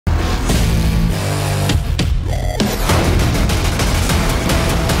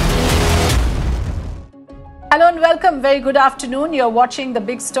Hello and welcome. Very good afternoon. You're watching The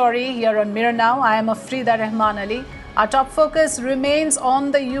Big Story here on Mirror Now. I am Afrida Rahman Ali. Our top focus remains on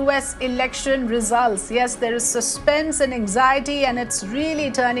the U.S. election results. Yes, there is suspense and anxiety, and it's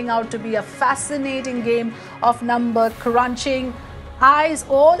really turning out to be a fascinating game of number crunching.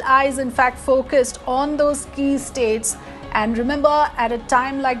 All eyes in fact focused on those key states. And remember, at a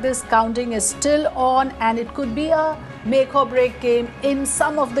time like this, counting is still on, and it could be a make or break game in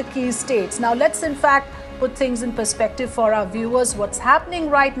some of the key states. Now, let's in fact put things in perspective for our viewers. What's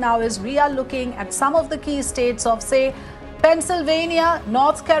happening right now is we are looking at some of the key states of, say, Pennsylvania,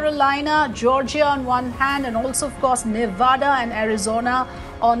 North Carolina, Georgia on one hand, and also, of course, Nevada and Arizona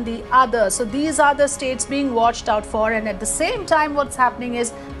on the other. So these are the states being watched out for. And at the same time, what's happening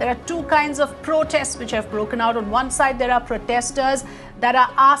is there are two kinds of protests which have broken out. On one side, there are protesters that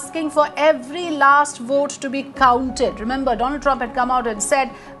are asking for every last vote to be counted. Remember, Donald Trump had come out and said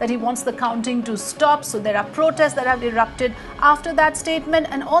that he wants the counting to stop. So there are protests that have erupted after that statement.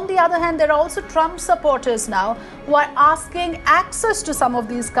 And on the other hand, there are also Trump supporters now who are asking access to some of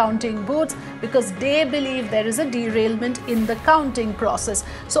these counting booths because they believe there is a derailment in the counting process.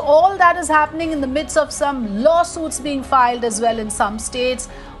 So all that is happening in the midst of some lawsuits being filed as well in some states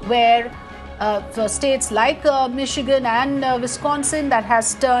where for states like Michigan and Wisconsin that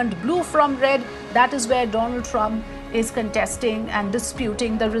has turned blue from red, that is where Donald Trump is contesting and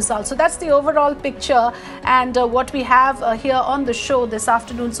disputing the results. So that's the overall picture. And what we have here on the show this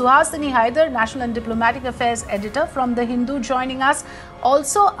afternoon, Suhasini Haider, National and Diplomatic Affairs Editor from The Hindu, joining us.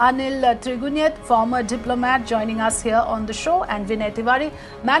 Also, Anil Trigunayat, former diplomat, joining us here on the show, and Vinay Tewari,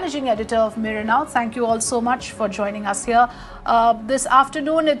 Managing Editor of Mirror Now. Thank you all so much for joining us here. This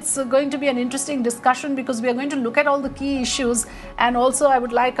afternoon, it's going to be an interesting discussion because we are going to look at all the key issues, and also I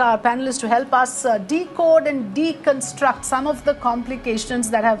would like our panelists to help us decode and deconstruct some of the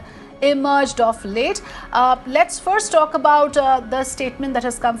complications that have emerged of late. Let's first talk about the statement that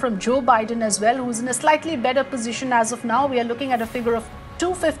has come from Joe Biden as well, who's in a slightly better position as of now. We are looking at a figure of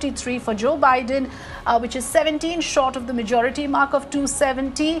 253 for Joe Biden, which is 17 short of the majority mark of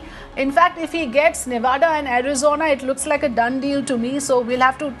 270. In fact, if he gets Nevada and Arizona, it looks like a done deal to me. So we'll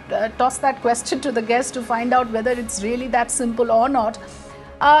have to toss that question to the guest to find out whether it's really that simple or not.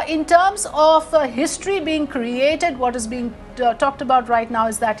 In terms of history being created, what is being talked about right now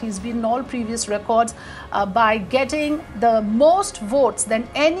is that he's beaten all previous records by getting the most votes than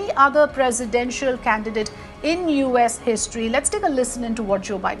any other presidential candidate in U.S. history. Let's take a listen into what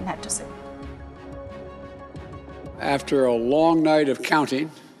Joe Biden had to say. After a long night of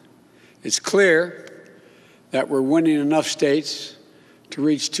counting, it's clear that we're winning enough states to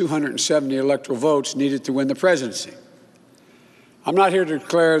reach 270 electoral votes needed to win the presidency. I'm not here to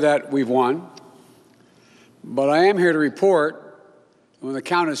declare that we've won, but I am here to report that when the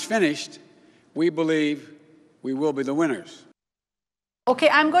count is finished, we believe we will be the winners. Okay,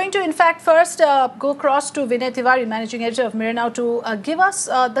 I'm going to, in fact, first go across to Vinay Tewari, Managing Editor of Mirror Now, to give us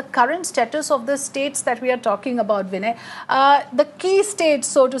the current status of the states that we are talking about, Vinay. The key states,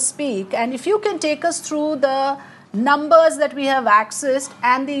 so to speak, and if you can take us through the numbers that we have accessed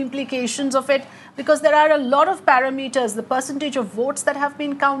and the implications of it, because there are a lot of parameters, the percentage of votes that have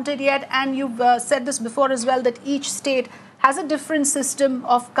been counted yet, and you've said this before as well, that each state has a different system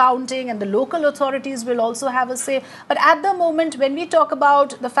of counting and the local authorities will also have a say. But at the moment, when we talk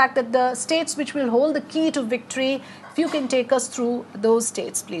about the fact that the states which will hold the key to victory, if you can take us through those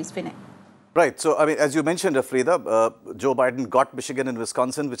states, please, Vinay. Right. So, I mean, as you mentioned, Afrida, Joe Biden got Michigan and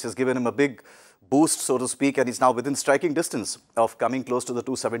Wisconsin, which has given him a big boost, so to speak, and he's now within striking distance of coming close to the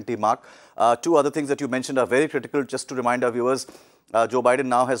 270 mark. Two other things that you mentioned are very critical. Just to remind our viewers, Joe Biden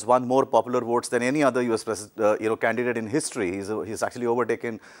now has won more popular votes than any other U.S. candidate in history. He's actually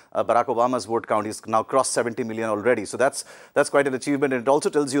overtaken Barack Obama's vote count. He's now crossed 70 million already. So that's quite an achievement. And it also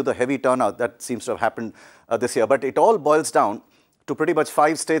tells you the heavy turnout that seems to have happened this year. But it all boils down to pretty much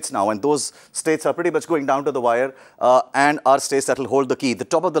 5 states now, and those states are pretty much going down to the wire and are states that will hold the key. The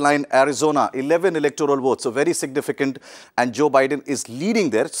top of the line, Arizona, 11 electoral votes, so very significant, and Joe Biden is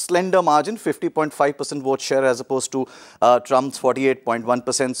leading there. Slender margin, 50.5% vote share as opposed to Trump's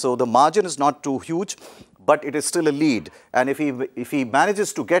 48.1%. So the margin is not too huge, but it is still a lead. And if he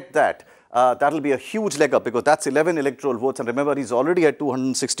manages to get that, that will be a huge leg up because that's 11 electoral votes. And remember, he's already at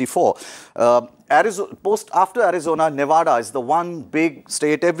 264. After Arizona, Nevada is the one big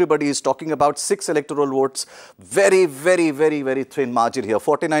state everybody is talking about. 6 electoral votes. Very, very, very, very thin margin here.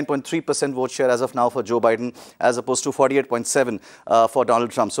 49.3% vote share as of now for Joe Biden as opposed to 48.7% for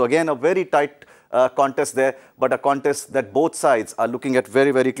Donald Trump. So again, a very tight contest there, but a contest that both sides are looking at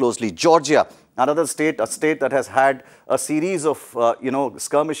very, very closely. Georgia, another state, a state that has had a series of,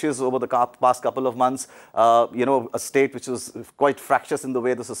 skirmishes over the past couple of months. A state which was quite fractious in the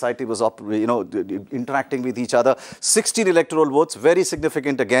way the society was, interacting with each other. 16 electoral votes, very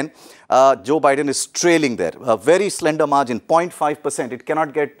significant again. Joe Biden is trailing there. A very slender margin, 0.5%. It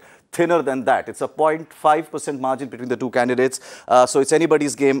cannot get thinner than that. It's a 0.5% margin between the two candidates. So it's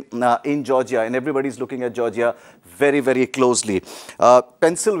anybody's game in Georgia, and everybody's looking at Georgia very, very closely.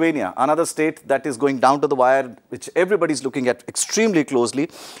 Pennsylvania, another state that is going down to the wire, which everybody's looking at extremely closely.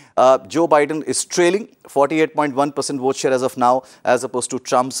 Joe Biden is trailing 48.1% vote share as of now, as opposed to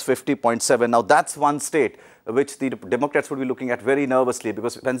Trump's 50.7%. Now, that's one state which the Democrats would be looking at very nervously,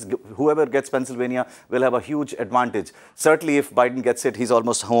 because whoever gets Pennsylvania will have a huge advantage. Certainly, if Biden gets it, he's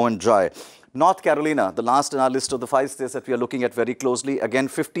almost home and dry. North Carolina, the last in our list of the 5 states that we are looking at very closely. Again,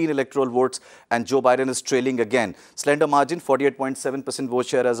 15 electoral votes, and Joe Biden is trailing again. Slender margin, 48.7% vote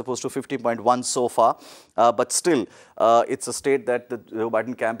share as opposed to 50.1% so far. But still, it's a state that the Joe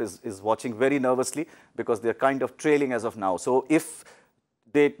Biden camp is watching very nervously, because they're kind of trailing as of now. So if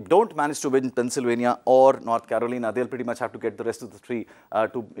they don't manage to win Pennsylvania or North Carolina, they'll pretty much have to get the rest of the 3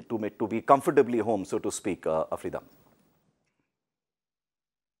 to be comfortably home, so to speak, Afrida.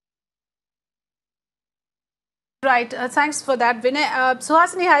 Right. Thanks for that, Vinay.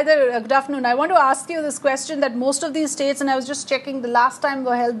 Suhasini Haider, good afternoon. I want to ask you this question that most of these states, and I was just checking, the last time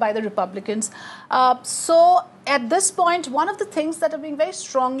were held by the Republicans. So at this point, one of the things that are being very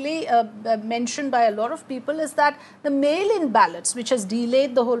strongly mentioned by a lot of people is that the mail-in ballots, which has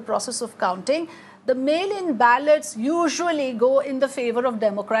delayed the whole process of counting, the mail-in ballots usually go in the favor of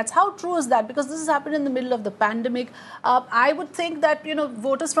Democrats. How true is that? Because this has happened in the middle of the pandemic. I would think that,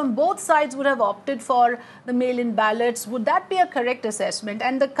 voters from both sides would have opted for the mail-in ballots. Would that be a correct assessment?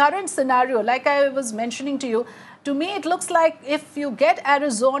 And the current scenario, like I was mentioning to you, to me it looks like if you get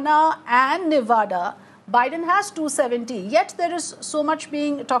Arizona and Nevada, Biden has 270. Yet there is so much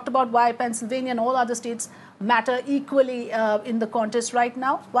being talked about why Pennsylvania and all other states matter equally in the contest right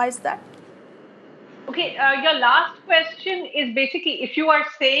now. Why is that? Okay, your last question is basically, if you are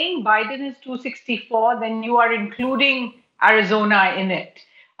saying Biden is 264, then you are including Arizona in it.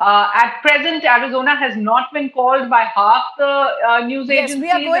 At present, Arizona has not been called by half the news agencies. Yes,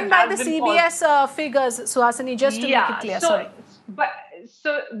 we are going by the CBS figures, Suhasini, just to make it clear. Sorry.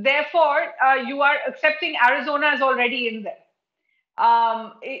 So therefore, you are accepting Arizona is already in there.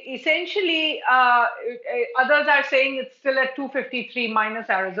 Essentially, others are saying it's still at 253 minus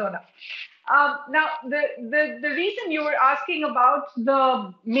Arizona. Now, the reason you were asking about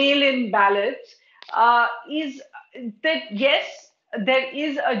the mail-in ballots is that, yes, there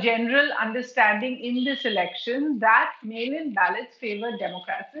is a general understanding in this election that mail-in ballots favor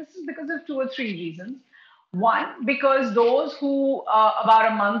Democrats. This is because of 2 or 3 reasons. One, because those who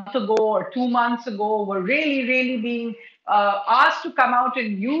about a month ago or 2 months ago were really being asked to come out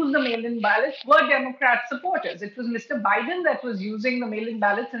and use the mail-in ballots were Democrat supporters. It was Mr. Biden that was using the mail-in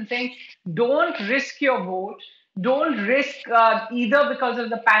ballots and saying, don't risk your vote. Don't risk either because of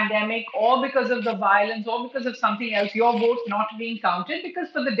the pandemic or because of the violence or because of something else, your vote not being counted. Because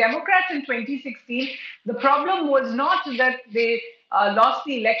for the Democrats in 2016, the problem was not that they lost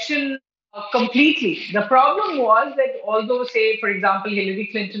the election completely. The problem was that although, say, for example, Hillary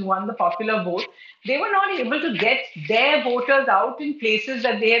Clinton won the popular vote, they were not able to get their voters out in places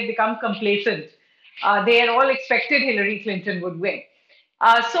that they had become complacent. They had all expected Hillary Clinton would win.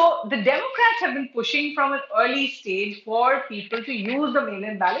 So the Democrats have been pushing from an early stage for people to use the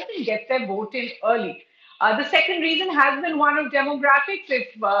mail-in ballot and get their vote in early. The second reason has been one of demographics.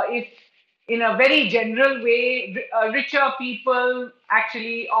 If in a very general way, richer people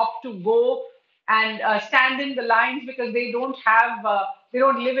actually opt to go and stand in the lines because they don't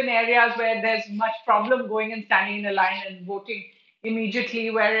live in areas where there's much problem going and standing in a line and voting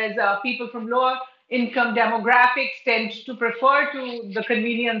immediately, whereas people from lower income demographics tend to prefer to the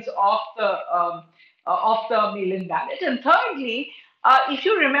convenience of the mail-in ballot. And thirdly, if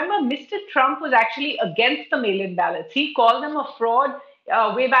you remember, Mr. Trump was actually against the mail-in ballots. He called them a fraud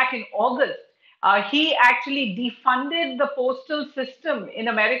way back in August. He actually defunded the postal system in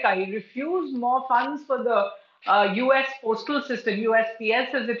America. He refused more funds for the U.S. postal system,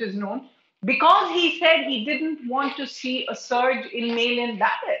 USPS as it is known, because he said he didn't want to see a surge in mail-in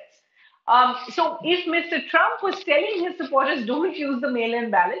ballots. So if Mr. Trump was telling his supporters don't use the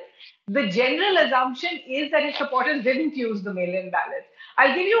mail-in ballot, the general assumption is that his supporters didn't use the mail-in ballot.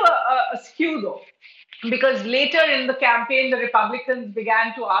 I'll give you a skew though, because later in the campaign, the Republicans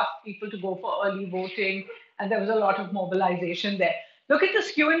began to ask people to go for early voting, and there was a lot of mobilization there. Look at the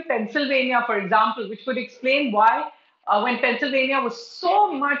skew in Pennsylvania, for example, which would explain why when Pennsylvania was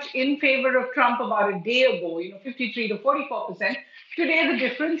so much in favor of Trump about a day ago, 53 to 44%, today the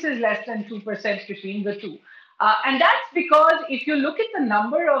difference is less than 2% between the two. And that's because if you look at the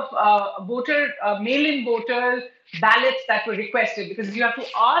number of mail-in voter ballots that were requested, because you have to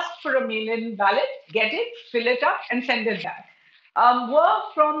ask for a mail-in ballot, get it, fill it up, and send it back, were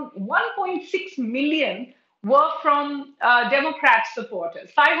from 1.6 million were from Democrat supporters.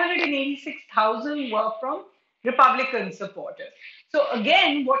 586,000 were from Republican supporters. So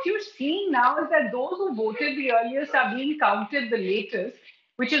again, what you're seeing now is that those who voted the earliest are being counted the latest,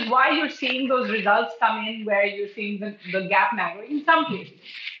 which is why you're seeing those results come in where you're seeing the gap narrow in some cases.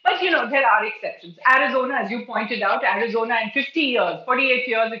 But, there are exceptions. Arizona, as you pointed out, Arizona in 50 years, 48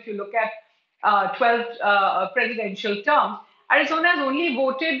 years, if you look at 12 presidential terms, Arizona has only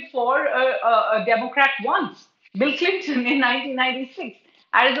voted for a Democrat once, Bill Clinton in 1996.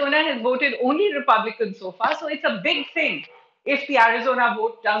 Arizona has voted only Republican so far, so it's a big thing if the Arizona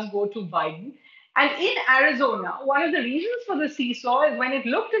vote does go to Biden. And in Arizona, one of the reasons for the seesaw is when it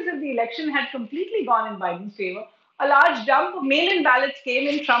looked as if the election had completely gone in Biden's favor, a large dump of mail-in ballots came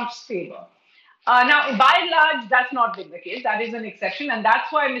in Trump's favor. Now, by and large, that's not been the case. That is an exception, and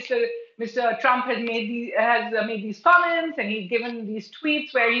that's why Mr. Trump has made these comments, and he's given these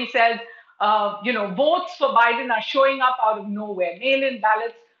tweets where he says, votes for Biden are showing up out of nowhere. Mail-in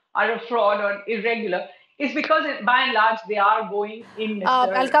ballots are a fraud or irregular. It's because, by and large, they are going in Mr.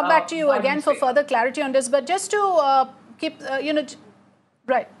 I'll come back to you Biden's again for favor. further clarity on this, but just to keep,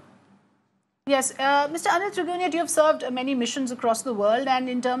 right. Yes, Mr. Anil Trigunayat, you have served many missions across the world, and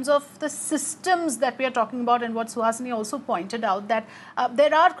in terms of the systems that we are talking about, and what Suhasini also pointed out, that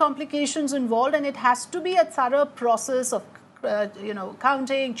there are complications involved, and it has to be a thorough process of,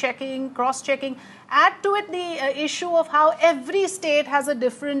 counting, checking, cross-checking. Add to it the issue of how every state has a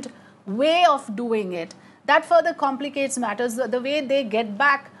different way of doing it. That further complicates matters. The way they get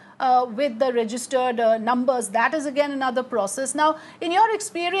back with the registered numbers, that is again another process. Now, in your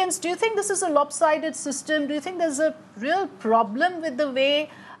experience, do you think this is a lopsided system? Do you think there's a real problem with the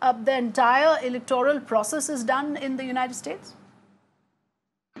way the entire electoral process is done in the United States?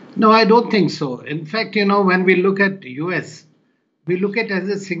 No, I don't think so. In fact, when we look at US, we look at it as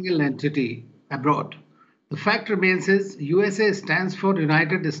a single entity abroad. The fact remains is USA stands for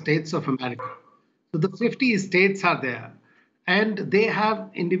United States of America. So the 50 states are there. And they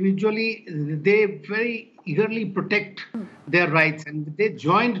have individually, they very eagerly protect their rights, and they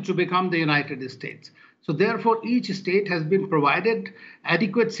joined to become the United States. So therefore, each state has been provided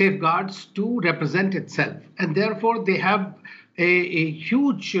adequate safeguards to represent itself. And therefore, they have a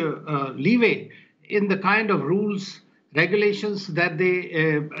huge leeway in the kind of rules, regulations that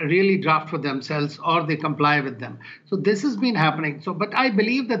they really draft for themselves, or they comply with them. So this has been happening. But I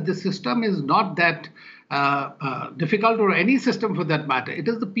believe that the system is not that difficult, or any system for that matter. It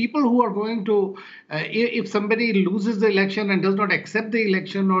is the people who are going to, if somebody loses the election and does not accept the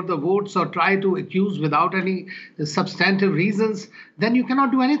election or the votes, or try to accuse without any substantive reasons, then you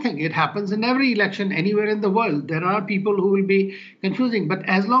cannot do anything. It happens in every election anywhere in the world. There are people who will be confusing. But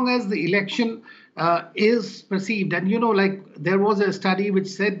as long as the election is perceived, and like there was a study which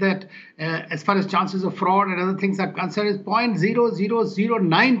said that as far as chances of fraud and other things are concerned, is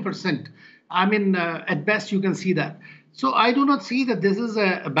 0.0009%. I mean, at best, you can see that. So I do not see that this is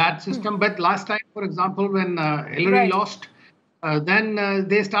a bad system. But last time, for example, when Hillary lost, then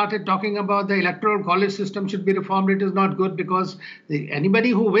they started talking about the electoral college system should be reformed. It is not good because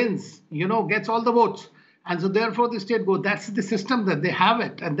anybody who wins, gets all the votes. And so therefore, the state goes, that's the system that they have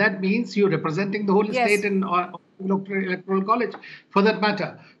it. And that means you're representing the whole state in electoral college, for that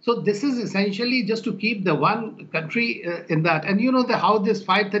matter. So this is essentially just to keep the one country in that. And how this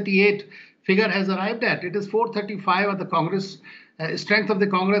 538 figure has arrived at. It is 435 of the Congress, strength of the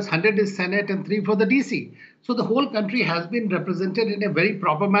Congress, 100 is Senate, and 3 for the DC. So the whole country has been represented in a very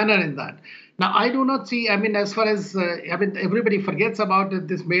proper manner in that. Now, I do not see, as far as, everybody forgets about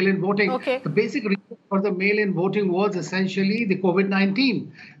this mail-in voting. Okay. The basic reason for the mail-in voting was essentially the COVID-19.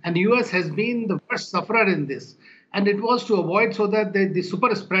 And the US has been the first sufferer in this. And it was to avoid so that the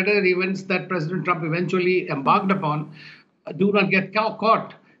super spreader events that President Trump eventually embarked upon do not get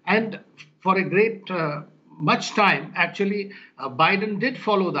caught. And for a great much time, actually, Biden did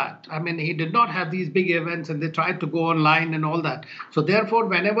follow that. He did not have these big events, and they tried to go online and all that. So therefore,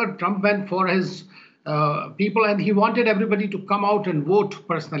 whenever Trump went for his people, and he wanted everybody to come out and vote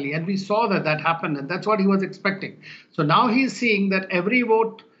personally, and we saw that happened, and that's what he was expecting. So now he's seeing that every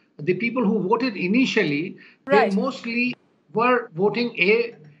vote, the people who voted initially, they mostly were voting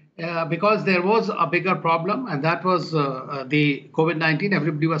because there was a bigger problem, and that was the COVID-19.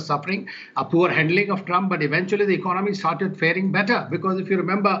 Everybody was suffering, a poor handling of Trump, but eventually the economy started faring better because if you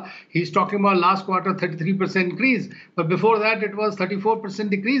remember, he's talking about last quarter 33% increase, but before that it was 34%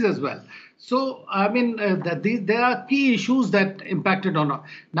 decrease as well. So, I mean, there are key issues that impacted on.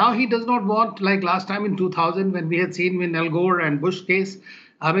 Now he does not want, like last time in 2000 when we had seen in Al Gore and Bush case,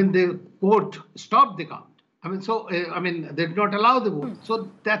 I mean, the court stopped the count. I mean, so, I mean, they did not allow the vote. So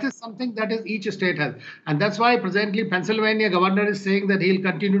that is something that is each state has. And that's why presently Pennsylvania governor is saying that he'll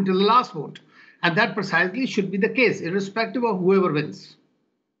continue till the last vote. And that precisely should be the case, irrespective of whoever wins.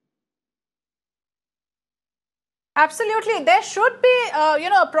 Absolutely. There should be,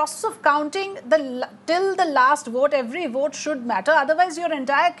 a process of counting till the last vote. Every vote should matter. Otherwise, your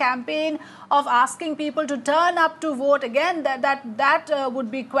entire campaign of asking people to turn up to vote, again, that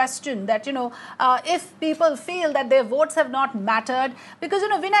would be questioned. That, if people feel that their votes have not mattered. Because,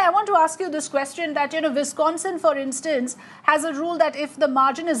 Vinay, I want to ask you this question that, Wisconsin, for instance, has a rule that if the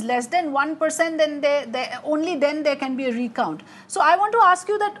margin is less than 1%, then only then there can be a recount. So I want to ask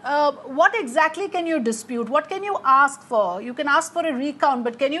you that what exactly can you dispute? What can you ask for? You can ask for a recount,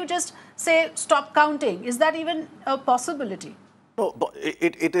 but can you just say stop counting? Is that even a possibility? No,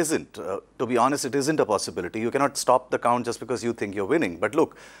 it isn't. To be honest, it isn't a possibility. You cannot stop the count just because you think you're winning. But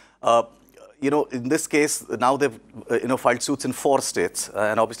look, in this case, now they've, filed suits in 4 states.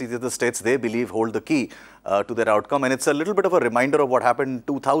 And obviously, the states they believe hold the key to their outcome. And it's a little bit of a reminder of what happened in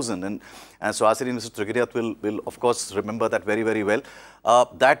 2000. And Suhasini and Mr. Trigunayat will, of course, remember that very, very well.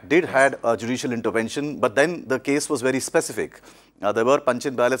 That did had a judicial intervention, but then the case was very specific. There were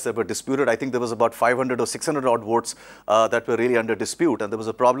punch-in ballots that were disputed. I think there was about 500 or 600 odd votes that were really under dispute. And there was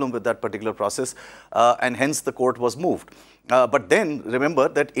a problem with that particular process. And hence, the court was moved. But then, remember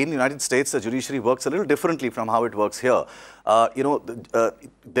that in the United States, the judiciary works a little differently from how it works here.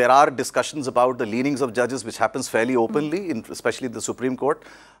 There are discussions about the leanings of judges, which happens fairly openly, especially in the Supreme Court.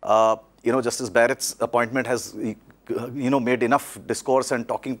 Justice Barrett's appointment has, made enough discourse and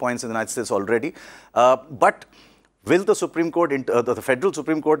talking points in the United States already. But will the Supreme Court, the federal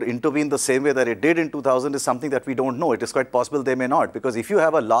Supreme Court intervene the same way that it did in 2000 is something that we don't know. It is quite possible they may not, because if you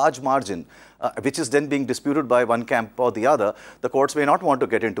have a large margin, which is then being disputed by one camp or the other, the courts may not want to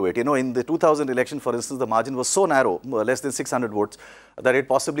get into it. In the 2000 election, for instance, the margin was so narrow, less than 600 votes, that it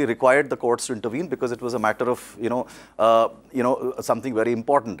possibly required the courts to intervene because it was a matter of, something very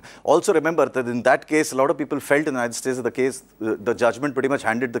important. Also remember that in that case, a lot of people felt in the United States that the judgment pretty much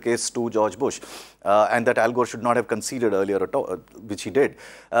handed the case to George Bush, and that Al Gore should not have conceded earlier at all, which he did.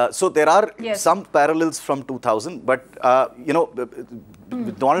 So there are some parallels from 2000, but,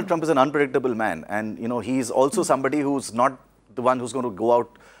 Donald Trump is an unpredictable man, and, he's also somebody who's not the one who's going to go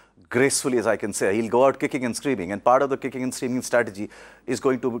out gracefully, as I can say. He'll go out kicking and screaming, and part of the kicking and screaming strategy is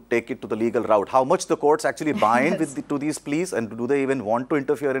going to take it to the legal route. How much the courts actually buy in to these pleas, and do they even want to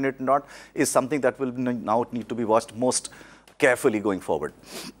interfere in it or not, is something that will now need to be watched most carefully going forward.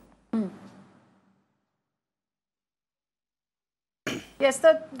 Yes,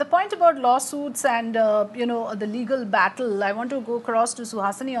 the point about lawsuits and, the legal battle, I want to go across to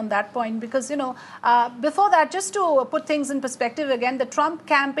Suhasini on that point because, before that, just to put things in perspective again, the Trump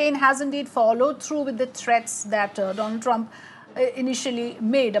campaign has indeed followed through with the threats that Donald Trump initially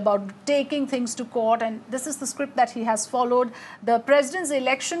made about taking things to court, and this is the script that he has followed. The president's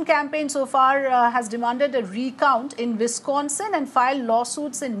election campaign so far has demanded a recount in Wisconsin and filed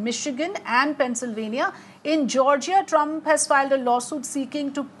lawsuits in Michigan and Pennsylvania. In Georgia, Trump has filed a lawsuit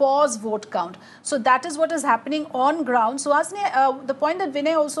seeking to pause vote count. So that is what is happening on ground. So, Asne, the point that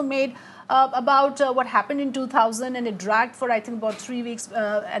Vinay also made about what happened in 2000, and it dragged for, I think, about 3 weeks,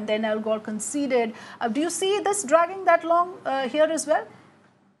 and then Al Gore conceded. Do you see this dragging that long here as well?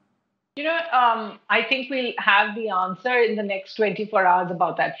 I think we'll have the answer in the next 24 hours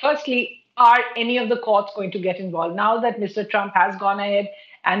about that. Firstly, are any of the courts going to get involved? Now that Mr. Trump has gone ahead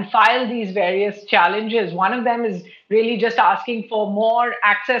and filed these various challenges, one of them is really just asking for more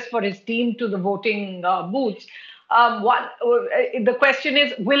access for his team to the voting booths. The question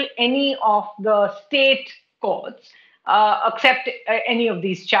is, will any of the state courts accept any of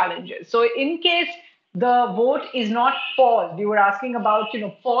these challenges? So in case the vote is not paused, you were asking about,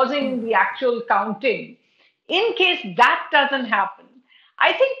 pausing the actual counting. In case that doesn't happen,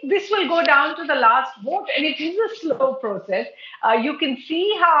 I think this will go down to the last vote, and it is a slow process. You can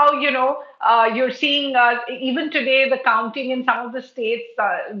see how, you're seeing even today the counting in some of the states,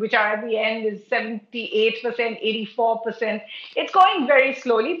 which are at the end, is 78%, 84%. It's going very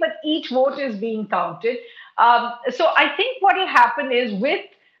slowly, but each vote is being counted. So I think what will happen is with,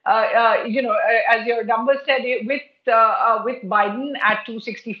 as your number said, with with Biden at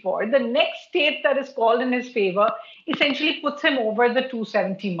 264. The next state that is called in his favor essentially puts him over the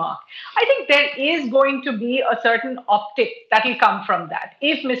 270 mark. I think there is going to be a certain optic that will come from that.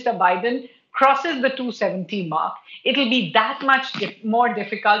 If Mr. Biden crosses the 270 mark, it'll be that much more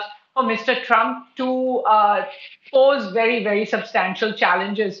difficult for Mr. Trump to pose very, very substantial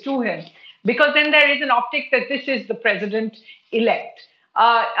challenges to him, because then there is an optic that this is the president-elect.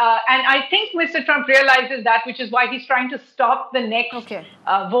 And I think Mr. Trump realizes that, which is why he's trying to stop the next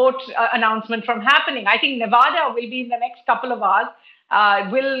vote announcement from happening. I think Nevada will be in the next couple of hours,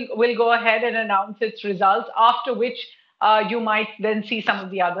 will go ahead and announce its results, after which you might then see some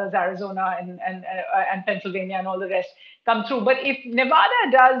of the others, Arizona and Pennsylvania and all the rest, come through. But if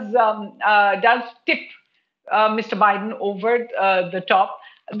Nevada does tip Mr. Biden over the top,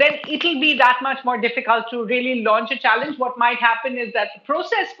 then it'll be that much more difficult to really launch a challenge. What might happen is that the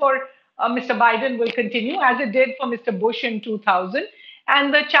process for Mr. Biden will continue as it did for Mr. Bush in 2000,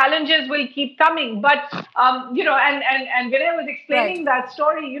 and the challenges will keep coming. But, you know, and Vinay was explaining that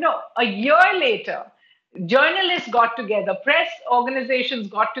story, you know, a year later, journalists got together, press organizations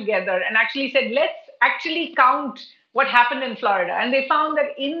got together and actually said, let's actually count what happened in Florida. And they found that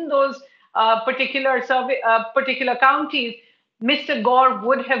in those particular counties, Mr. Gore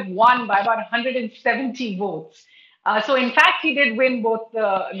would have won by about 170 votes. So in fact, he did win both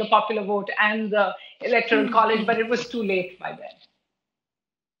the popular vote and the electoral college, but it was too late by then.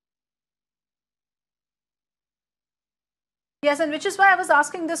 Yes, and which is why I was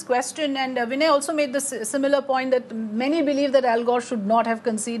asking this question, and Vinay also made this similar point that many believe that Al Gore should not have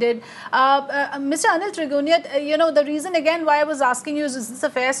conceded. Mr. Anil Trigunayat, you know, the reason again why I was asking you is this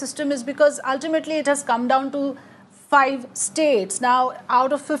a fair system is because ultimately it has come down to 5 states. Now,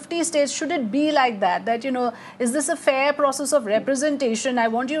 out of 50 states, should it be like that? That, you know, is this a fair process of representation? I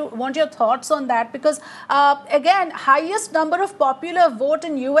want your thoughts on that, because again, highest number of popular vote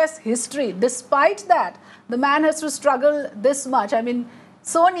in U.S. history. Despite that, the man has to struggle this much. I mean,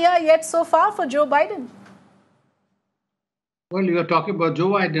 so near yet so far for Joe Biden. Well, you are talking about Joe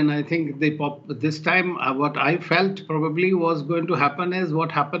Biden. I think this time what I felt probably was going to happen is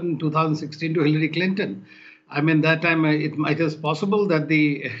what happened in 2016 to Hillary Clinton. I mean, that time it is possible that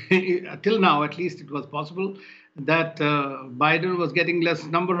till now at least it was possible that Biden was getting less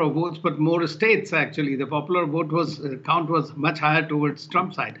number of votes, but more states actually. The popular vote count was much higher towards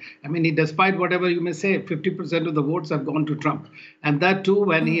Trump's side. I mean, despite whatever you may say, 50% of the votes have gone to Trump. And that too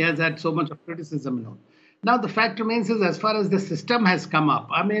when he has had so much of criticism and all. Now, the fact remains is as far as the system has come up,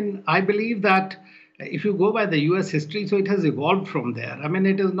 I mean, I believe that if you go by the U.S. history, so it has evolved from there. I mean,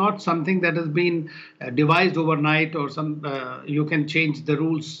 it is not something that has been devised overnight or you can change the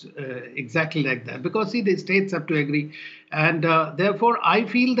rules exactly like that. Because, see, the states have to agree. And therefore, I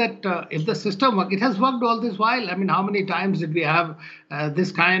feel that if the system works, it has worked all this while. I mean, how many times did we have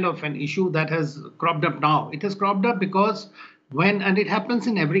this kind of an issue that has cropped up now? It has cropped up because and it happens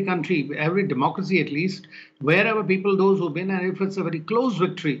in every country, every democracy at least, wherever those who win, and if it's a very close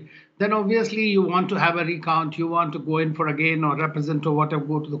victory, then obviously you want to have a recount, you want to go in for again or represent or whatever,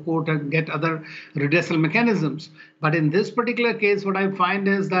 go to the court and get other redressal mechanisms. But in this particular case, what I find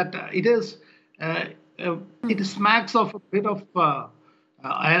is that it smacks of a bit of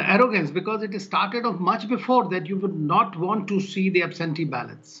arrogance, because it started off much before that you would not want to see the absentee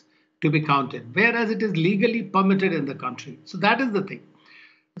ballots to be counted, whereas it is legally permitted in the country. So that is the thing.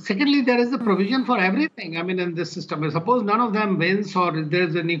 Secondly, there is a provision for everything. I mean, in this system, suppose none of them wins or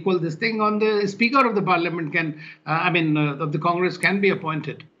there's an equal this thing on the Speaker of the Parliament of the Congress can be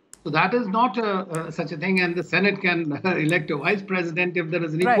appointed. So that is not such a thing. And the Senate can elect a vice president if there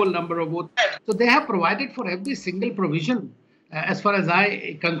is an equal number of votes. So they have provided for every single provision as far as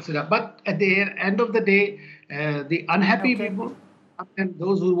I consider. But at the end of the day, the unhappy people, and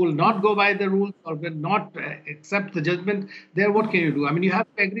those who will not go by the rules or will not accept the judgment, there what can you do? I mean, you have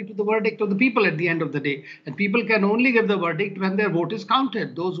to agree to the verdict of the people at the end of the day. And people can only give the verdict when their vote is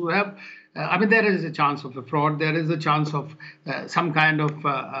counted. Those who have, there is a chance of a fraud. There is a chance of some kind of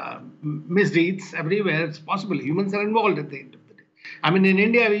misdeeds everywhere. It's possible. Humans are involved at the end of the day. I mean, in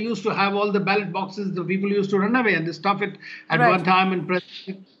India, we used to have all the ballot boxes. The people used to run away and they stuff it at one time and press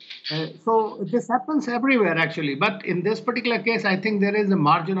it. So this happens everywhere, actually. But in this particular case, I think there is a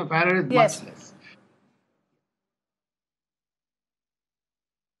margin of error much less.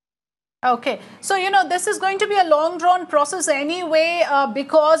 Okay, so this is going to be a long drawn process anyway,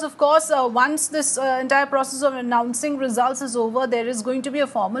 because of course once this entire process of announcing results is over, there is going to be a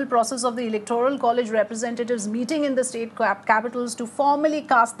formal process of the Electoral College representatives meeting in the state capitals to formally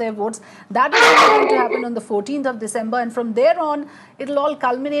cast their votes. That is going to happen on the 14th of December, and from there on it'll all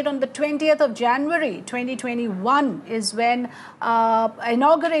culminate on the 20th of January 2021 is when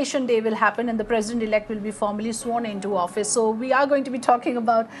inauguration day will happen and the president-elect will be formally sworn into office. So we are going to be talking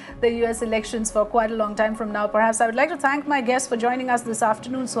about the U.S. elections for quite a long time from now. Perhaps I would like to thank my guests for joining us this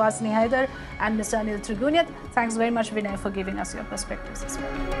afternoon, Suhasini Haider and Mr. Anil Trigunayat. Thanks very much, Vinay, for giving us your perspectives as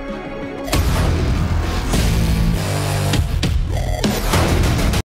well.